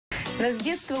Нас с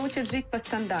детства учат жить по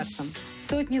стандартам.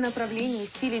 Сотни направлений и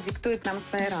стилей диктуют нам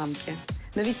свои рамки.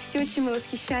 Но ведь все, чем мы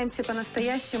восхищаемся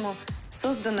по-настоящему,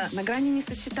 создано на грани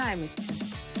несочетаемости.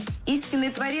 Истинный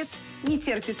творец не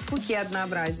терпит скуки и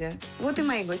однообразия. Вот и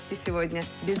мои гости сегодня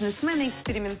 – бизнесмены и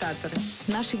экспериментаторы.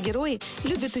 Наши герои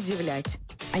любят удивлять.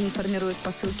 Они формируют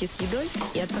посылки с едой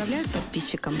и отправляют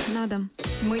подписчикам на дом.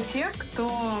 Мы те,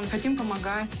 кто хотим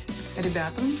помогать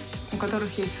ребятам, у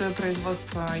которых есть свое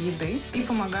производство еды, и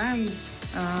помогаем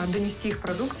донести їх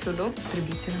продукцію до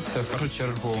потребителя. Це в першу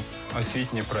чергу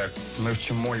освітній проект. Ми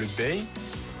вчимо людей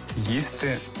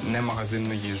їсти не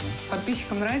магазинну їжу.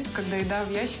 Подписчикам нравится, когда еда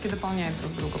в ящике дополняет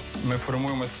друг друга. Ми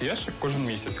формуємо цей ящик кожен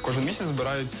місяць. Кожен місяць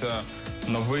збирається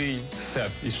новий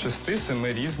сет із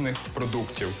 6-7 різних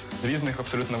продуктів, різних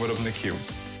абсолютно виробників.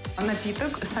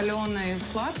 Напиток соленое и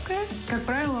сладкое. Как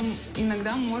правило,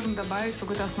 иногда мы можем добавить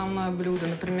какое-то основное блюдо.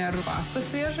 Например, паста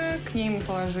свежая, к ней мы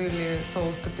положили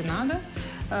соус топинадо,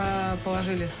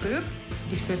 положили сыр,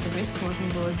 и все это вместе можно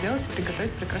было сделать и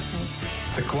приготовить прекрасный ужин.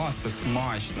 Це клас, це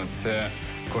смачно, це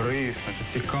корисно,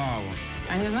 це цікаво.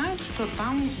 Они знают, что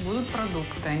там будут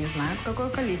продукты, они знают, какое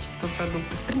количество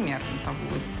продуктов примерно там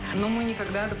будет. Но мы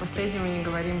никогда до последнего не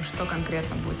говорим, что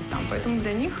конкретно будет там. Поэтому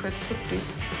для них это сюрприз.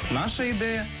 Наша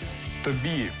ідея –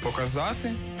 тобі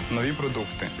показати нові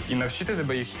продукти і навчити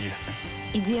тебе їх їсти.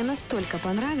 Идея настолько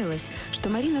понравилась, что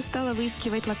Марина стала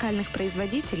выискивать локальных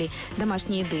производителей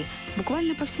домашней еды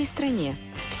буквально по всей стране,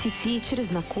 в сети, через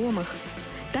знакомых.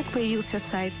 Так появился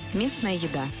сайт «Местная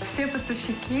еда». Все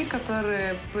поставщики,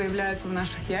 которые появляются в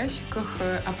наших ящиках,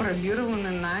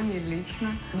 апробированы нами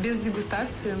лично. Без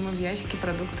дегустации мы в ящики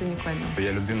продукты не кладем.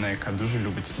 Я людина, яка дуже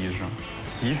любить їжу.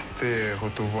 Їсти,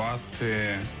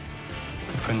 готувати,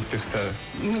 в принципе, все.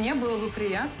 Мне было бы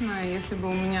приятно, если бы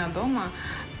у меня дома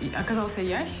оказался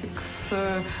ящик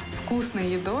с вкусной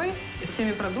едой, с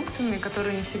теми продуктами,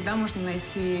 которые не всегда можно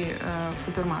найти в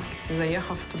супермаркете,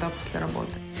 заехав туда после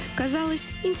работы.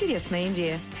 Казалось, интересная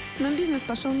идея, но бизнес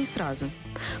пошел не сразу.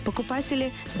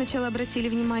 Покупатели сначала обратили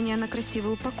внимание на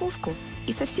красивую упаковку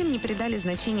и совсем не придали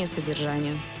значения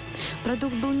содержанию.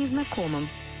 Продукт был незнакомым,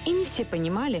 и не все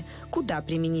понимали, куда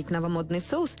применить новомодный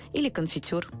соус или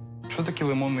конфитюр. Що таке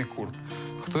лимонний курт?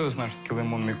 Хто знає, що таке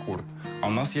лимонний курт? А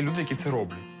у нас є люди, які це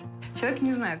роблять. Человек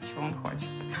не знает, чего он хочет.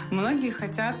 Многие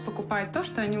хотят покупать то,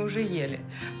 что они уже ели.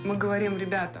 Мы говорим,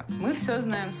 ребята, мы все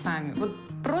знаем сами. Вот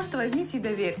просто возьмите и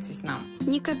доверьтесь нам.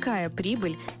 Никакая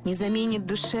прибыль не заменит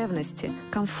душевности,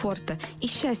 комфорта и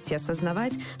счастья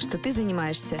осознавать, что ты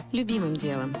занимаешься любимым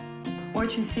делом.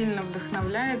 Очень сильно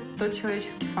вдохновляет тот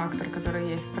человеческий фактор,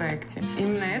 который есть в проекте.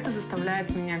 Именно это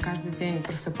заставляет меня каждый день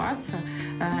просыпаться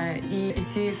и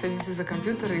идти садиться за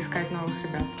компьютер и искать новых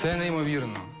ребят. Це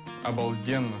неймовірно,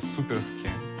 обалденно, суперськи,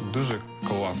 дуже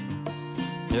класно.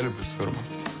 Я люблю свою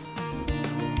роботу.